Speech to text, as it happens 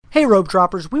Hey Rope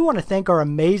Droppers, we want to thank our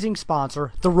amazing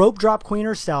sponsor, the Rope Drop Queen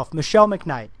herself, Michelle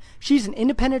McKnight. She's an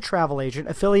independent travel agent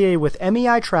affiliated with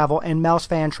MEI Travel and Mouse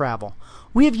Fan Travel.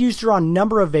 We have used her on a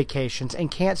number of vacations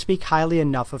and can't speak highly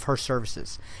enough of her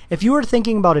services. If you are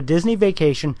thinking about a Disney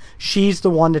vacation, she's the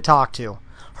one to talk to.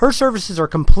 Her services are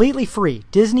completely free.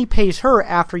 Disney pays her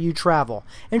after you travel,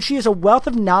 and she has a wealth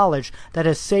of knowledge that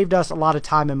has saved us a lot of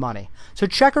time and money. So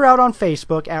check her out on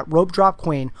Facebook at Rope Drop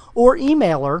Queen or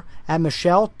email her at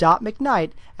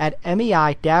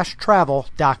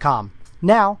michelle.mcknight@mei-travel.com.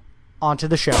 Now, on to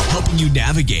the show. Helping you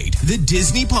navigate the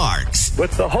Disney parks.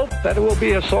 With the hope that it will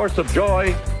be a source of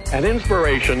joy and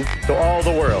inspiration to all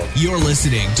the world. You're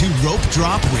listening to Rope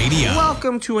Drop Radio.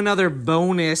 Welcome to another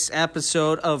bonus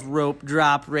episode of Rope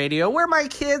Drop Radio, where my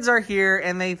kids are here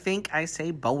and they think I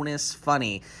say bonus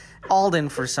funny. Alden,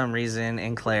 for some reason,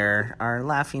 and Claire are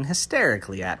laughing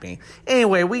hysterically at me.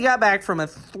 Anyway, we got back from a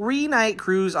 3-night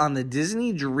cruise on the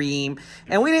Disney Dream,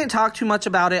 and we didn't talk too much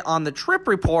about it on the trip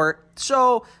report,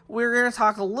 so we're going to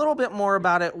talk a little bit more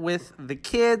about it with the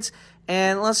kids.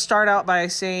 And let's start out by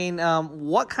saying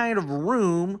what kind of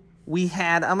room we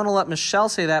had. I'm going to let Michelle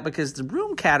say that because the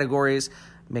room categories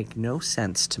make no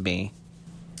sense to me.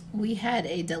 We had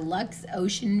a deluxe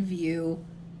ocean view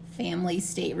family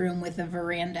stateroom with a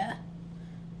veranda.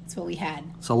 That's what we had.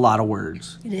 It's a lot of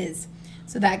words. It is.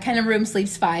 So that kind of room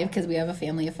sleeps 5 because we have a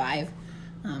family of 5.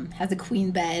 Has a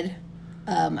queen bed,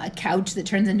 a couch that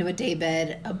turns into a day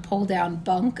bed, a pull-down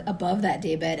bunk above that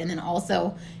day bed, and then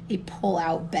also a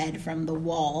pull-out bed from the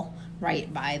wall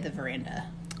right by the veranda.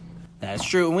 That's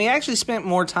true. And we actually spent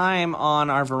more time on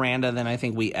our veranda than I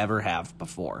think we ever have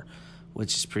before,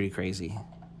 which is pretty crazy.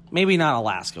 Maybe not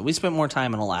Alaska. We spent more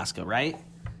time in Alaska, right?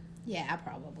 Yeah,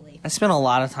 probably. I spent a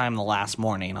lot of time the last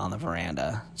morning on the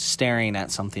veranda staring at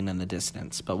something in the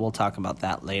distance, but we'll talk about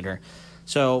that later.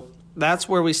 So that's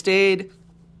where we stayed.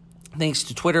 Thanks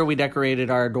to Twitter, we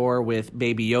decorated our door with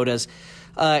Baby Yodas.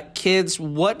 Kids,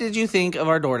 what did you think of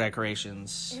our door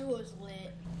decorations? It was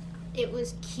lit. It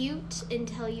was cute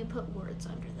until you put words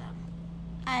under them.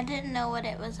 I didn't know what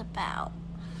it was about.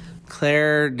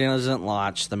 Claire doesn't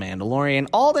watch The Mandalorian.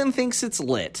 Alden thinks it's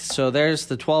lit. So there's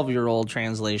the 12-year-old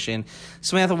translation.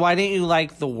 Samantha, why didn't you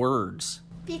like the words?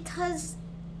 Because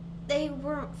they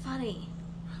weren't funny.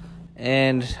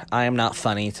 And I am not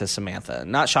funny to Samantha.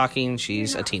 Not shocking,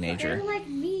 she's a teenager. They're like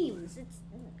memes.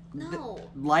 No.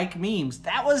 Like memes.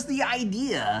 That was the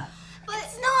idea. But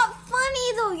it's not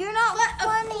funny, though. You're not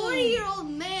funny. A 40-year-old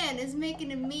man is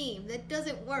making a meme. That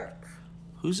doesn't work.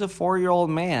 Who's a 4-year-old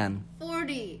man?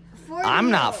 40.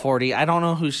 I'm not 40. I don't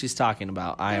know who she's talking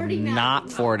about. I am 39. not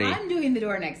 40. I'm doing the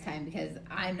door next time because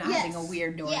I'm not having a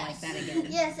weird door like that again.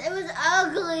 Yes, it was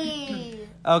ugly.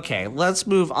 Okay, let's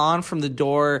move on from the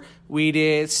door. We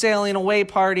did sailing away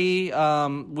party.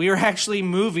 We were actually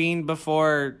moving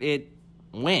before it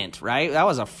went, right? That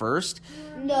was a first.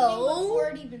 No. Before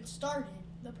it even started,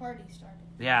 the party started.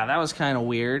 Yeah, that was kind of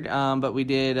weird. But we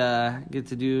did get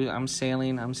to do I'm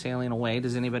sailing away.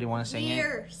 Does anybody want to sing it?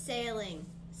 We're sailing.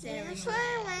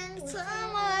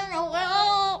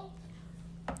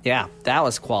 Yeah, that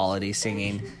was quality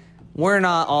singing. We're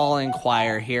not all in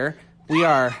choir here. We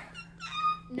are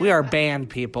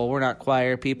band people. We're not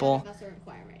choir people.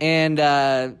 And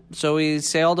so we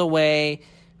sailed away.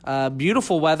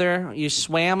 Beautiful weather. You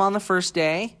swam on the first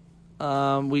day.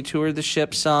 We toured the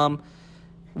ship some.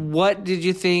 What did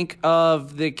you think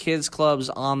of the kids' clubs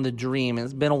on the Dream?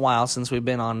 It's been a while since we've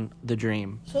been on the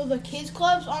Dream. So the kids'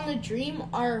 clubs on the Dream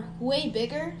are way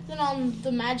bigger than on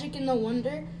the Magic and the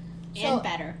Wonder. And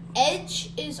better.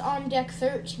 Edge is on deck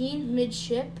 13,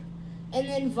 midship. And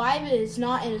then Vibe is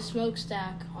not in a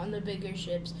smokestack on the bigger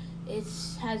ships. It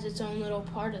has its own little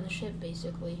part of the ship,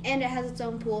 basically. And it has its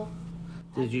own pool.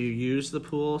 Did you use the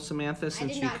pool, Samantha,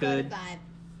 since you could? Go to Vibe.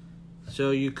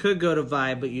 So you could go to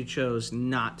Vibe, but you chose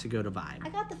not to go to Vibe. I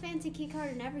got the fancy key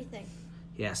card and everything.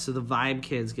 Yeah, so the Vibe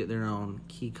kids get their own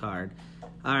key card.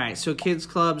 All right, so kids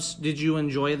clubs, did you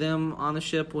enjoy them on the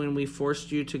ship when we forced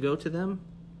you to go to them?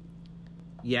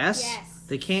 Yes? Yes.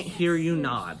 They can't hear you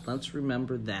nod. Let's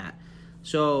remember that.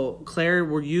 So, Claire,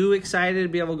 were you excited to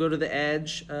be able to go to the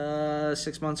Edge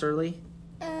 6 months early?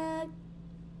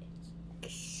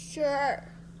 Sure.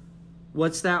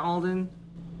 What's that, Alden?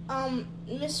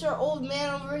 Mr. Old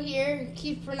Man over here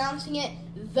keeps pronouncing it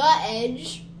the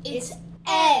Edge. It's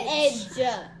Edge.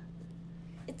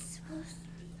 It's supposed to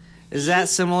be. Is that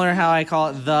similar how I call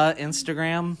it the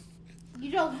Instagram?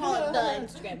 You don't call it the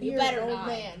Instagram. You better old not.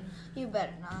 man. You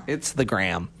better not. It's the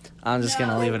gram. I'm just going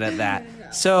to leave it at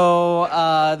that. So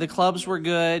the clubs were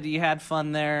good. You had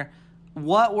fun there.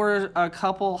 What were a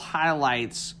couple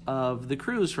highlights of the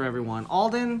cruise for everyone?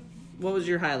 Alden, What was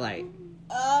your highlight?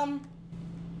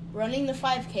 Running the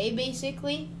 5K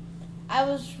basically. I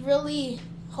was really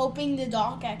hoping to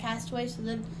dock at Castaway so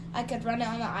then I could run it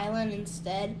on the island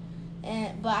instead.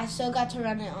 But I still got to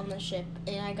run it on the ship,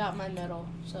 and I got my medal,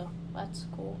 so that's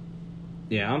cool.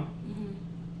 Yeah?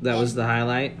 That was the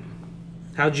highlight?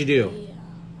 How'd you do? Yeah.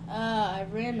 I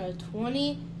ran a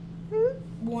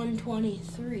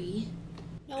 1:23.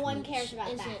 No one cares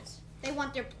about Is that. it? They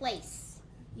want their place.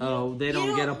 Oh, they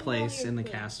don't get a know place your in the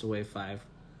place. Castaway 5K,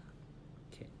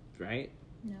 right?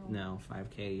 No. No,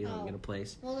 5K, you don't Oh. get a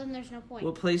place. Well, then there's no point.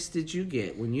 What place did you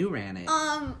get when you ran it?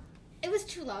 It was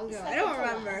too long ago. I Second don't to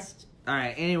remember. last. All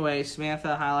right, anyway,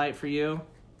 Samantha, highlight for you?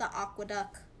 The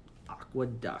aqueduct.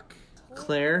 Aqueduct.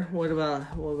 Claire, what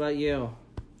about you?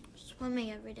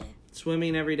 Swimming every day.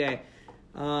 Swimming every day.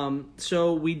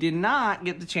 So we did not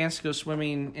get the chance to go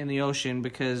swimming in the ocean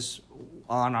because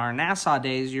on our Nassau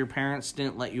days, your parents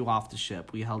didn't let you off the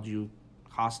ship. We held you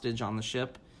hostage on the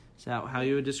ship. Is that how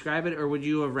you would describe it, or would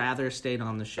you have rather stayed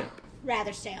on the ship?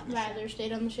 Rather stay on the ship. Rather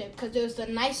stayed on the ship because it was the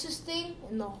nicest thing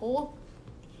in the whole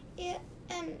Yeah,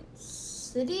 and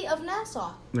city of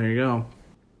Nassau. There you go.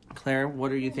 Claire,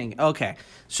 what are you thinking? Okay,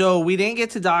 so we didn't get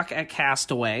to dock at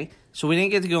Castaway, so we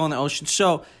didn't get to go in the ocean.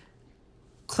 So,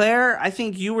 Claire, I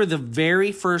think you were the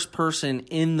very first person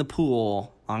in the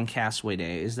pool on Castaway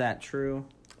Day. Is that true?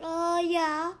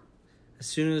 yeah. As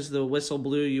soon as the whistle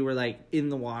blew, you were like in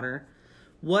the water.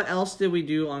 What else did we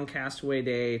do on Castaway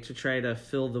Day to try to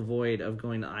fill the void of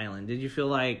going to island? Did you feel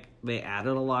like they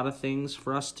added a lot of things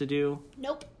for us to do?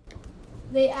 Nope.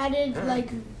 They added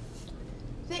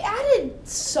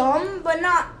some, but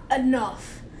not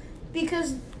enough,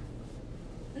 because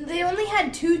they only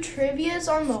had 2 trivias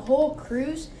on the whole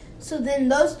cruise. So then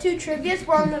those 2 trivias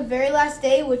were on the very last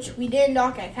day, which we didn't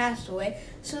dock at Castaway.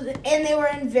 And they were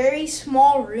in very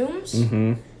small rooms.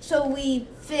 Mm-hmm. So we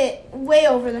fit way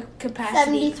over the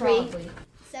capacity. 73. Probably.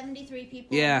 73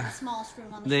 people Yeah. in the smallest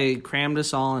room on the They ship. crammed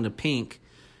us all into pink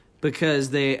because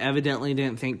they evidently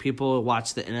didn't think people would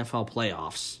watch the NFL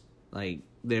playoffs. Like,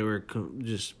 they were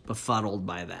just befuddled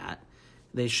by that.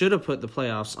 They should have put the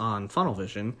playoffs on Funnel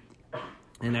Vision,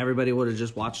 and everybody would have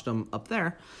just watched them up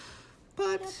there.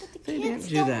 But they didn't Kids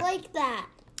do don't that. like that.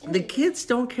 The kids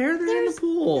don't care. They're in the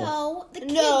pool. No, the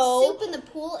kids No. soup in the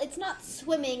pool. It's not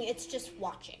swimming. It's just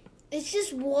watching. It's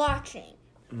just watching.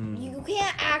 You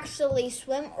can't actually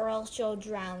swim, or else you'll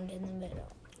drown in the middle.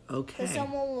 Okay. Because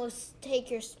someone will take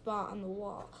your spot on the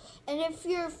wall. And if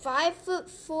you're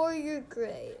 5'4", you're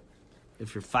great.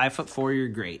 If you're 5'4", you're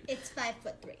great. It's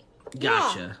 5'3".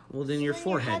 Gotcha. Well, then your then your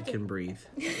forehead head- can breathe.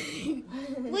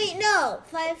 Wait, no,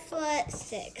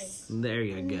 5'6". There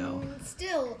you go.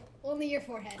 Still, only your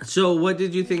forehead. So, what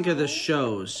did you think of the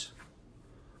shows?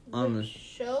 On the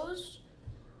Shows.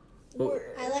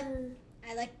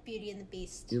 I like Beauty and the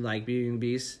Beast. You like Beauty and the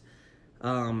Beast?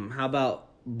 How about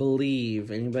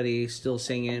Believe? Anybody still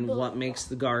singing What Makes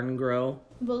the Garden Grow?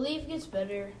 Believe gets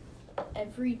better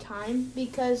every time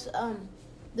because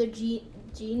the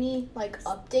genie like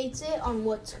updates it on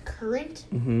what's current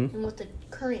and what the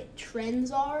current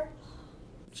trends are.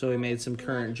 So he made some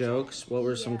current jokes. What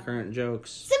were some current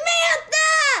jokes?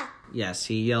 Samantha! Yes,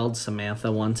 he yelled Samantha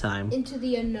one time. Into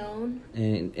the unknown.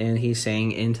 And he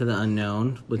sang Into the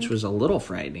Unknown, which was a little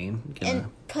frightening. And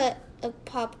put a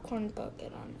popcorn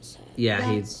bucket on his head. Yeah,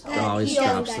 he always he does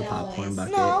drops that the popcorn always.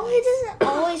 bucket. No, he doesn't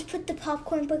always put the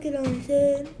popcorn bucket on his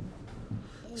head.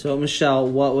 So, Michelle,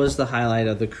 what was the highlight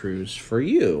of the cruise for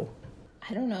you?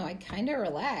 I don't know. I kind of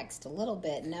relaxed a little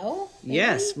bit. No? Maybe?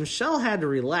 Yes, Michelle had to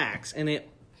relax, and it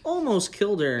almost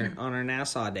killed her on our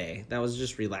Nassau day. That was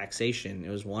just relaxation. It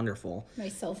was wonderful. My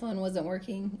cell phone wasn't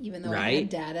working, even though I Right? had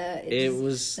data. It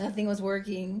was... Nothing was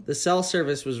working. The cell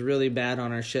service was really bad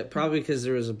on our ship, probably because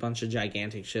there was a bunch of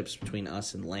gigantic ships between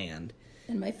us and land.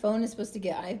 And my phone is supposed to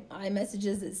get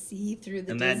iMessages at sea through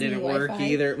the And Disney that didn't work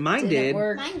Wi-Fi. either. Mine Didn't did.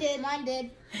 work. Mine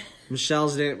did.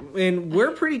 Michelle's didn't. And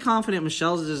we're pretty confident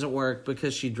Michelle's doesn't work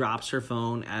because she drops her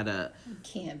phone at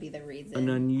Can't be the reason. an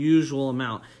unusual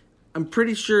amount. I'm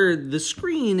pretty sure the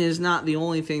screen is not the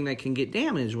only thing that can get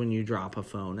damaged when you drop a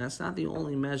phone. That's not the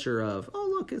only measure of, oh,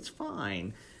 look, it's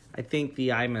fine. I think the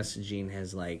iMessaging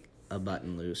has, like, a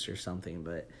button loose or something.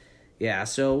 But, yeah,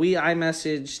 so we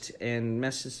iMessaged and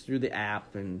messaged through the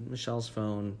app, and Michelle's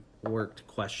phone worked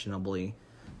questionably.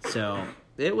 So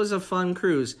it was a fun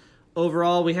cruise.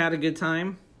 Overall, we had a good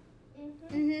time.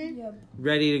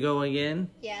 Ready to go again?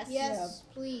 Yes.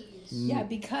 Please. Yeah,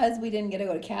 because we didn't get to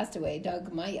go to Castaway,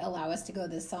 Doug might allow us to go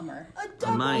this summer.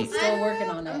 I might. Still working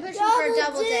on I'm it. pushing for a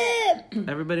double dip.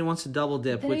 Everybody wants a double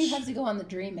dip, Then we which have to go on the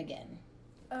Dream again.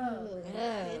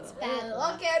 It's bad.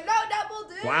 Okay, no double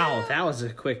dip. Wow, that was a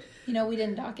quick. You know, we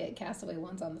didn't dock it Castaway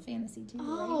once on the fantasy team,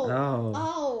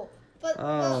 right?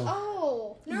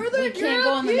 Northern We can't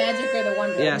go on the Magic or the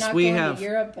Wonder. Yes, I'm not we going have- to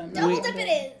Europe. Double dip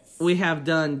it is. We have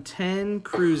done 10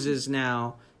 cruises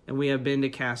now, and we have been to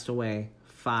Castaway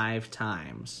 5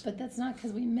 times. But that's not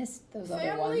because we missed those other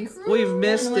Family ones. cruise. We've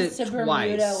missed One it was to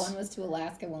Bermuda, twice. one was to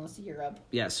Alaska, one was to Europe.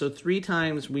 Yeah, so 3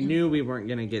 times we knew we weren't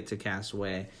going to get to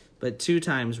Castaway, but 2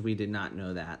 times we did not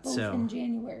know that. Both So in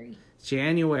January.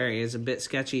 January is a bit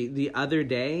sketchy. The other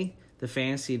day, the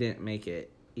fantasy didn't make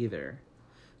it either.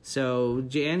 So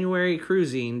January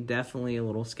cruising, definitely a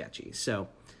little sketchy. So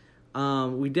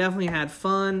we definitely had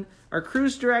fun. Our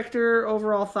cruise director,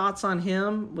 overall thoughts on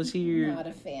him? Was he... Not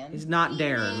a fan. He's not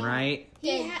Darren, right?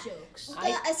 Jokes.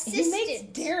 The He makes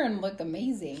assistant. Darren look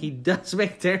amazing. He does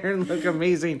make Darren look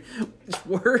amazing.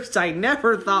 Words I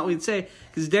never thought we'd say,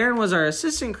 because Darren was our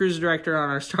assistant cruise director on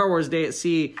our Star Wars Day at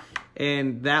Sea,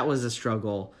 and that was a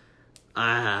struggle.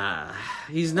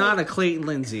 He's not a Clayton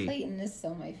Lindsay. Clayton is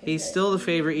so my favorite. He's still the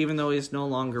favorite, even though he's no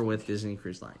longer with Disney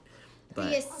Cruise Line. The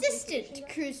But assistant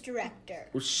cruise director.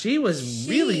 she was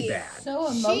really bad. so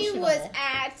emotional. She was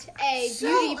at a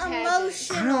beauty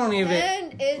pageant. I don't even.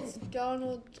 And it's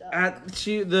Donald Duck. At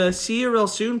the See You Real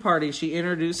Soon party, she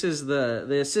introduces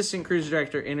the assistant cruise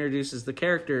director introduces the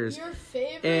characters. Your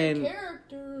favorite And-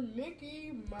 character,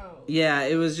 Mickey Mouse. Yeah,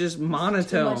 it was just Too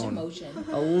monotone. much emotion.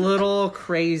 A little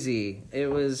crazy. It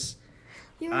was.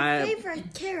 Your I-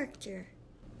 favorite character,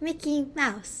 Mickey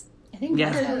Mouse. I think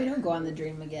Yeah. that's why we don't go on the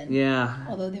Dream again. Yeah,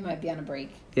 Although they might be on a break.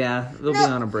 yeah, they'll be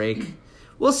on a break.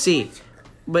 We'll see.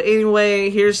 But anyway,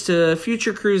 here's to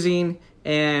future cruising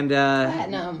and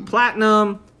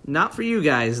Platinum. Not for you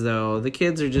guys though. The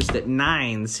kids are just at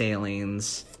 9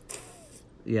 sailings.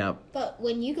 Yep. But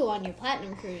when you go on your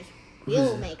platinum cruise,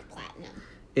 we'll make platinum.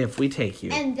 If we take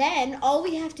you. And then all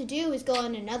we have to do is go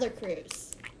on another cruise.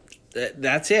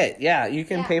 That's it. Yeah, you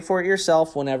can Yeah. pay for it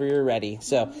yourself whenever you're ready.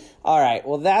 So, all right.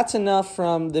 Well, that's enough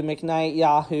from the McKnight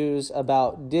Yahoos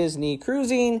about Disney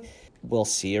cruising. We'll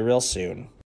see you real soon.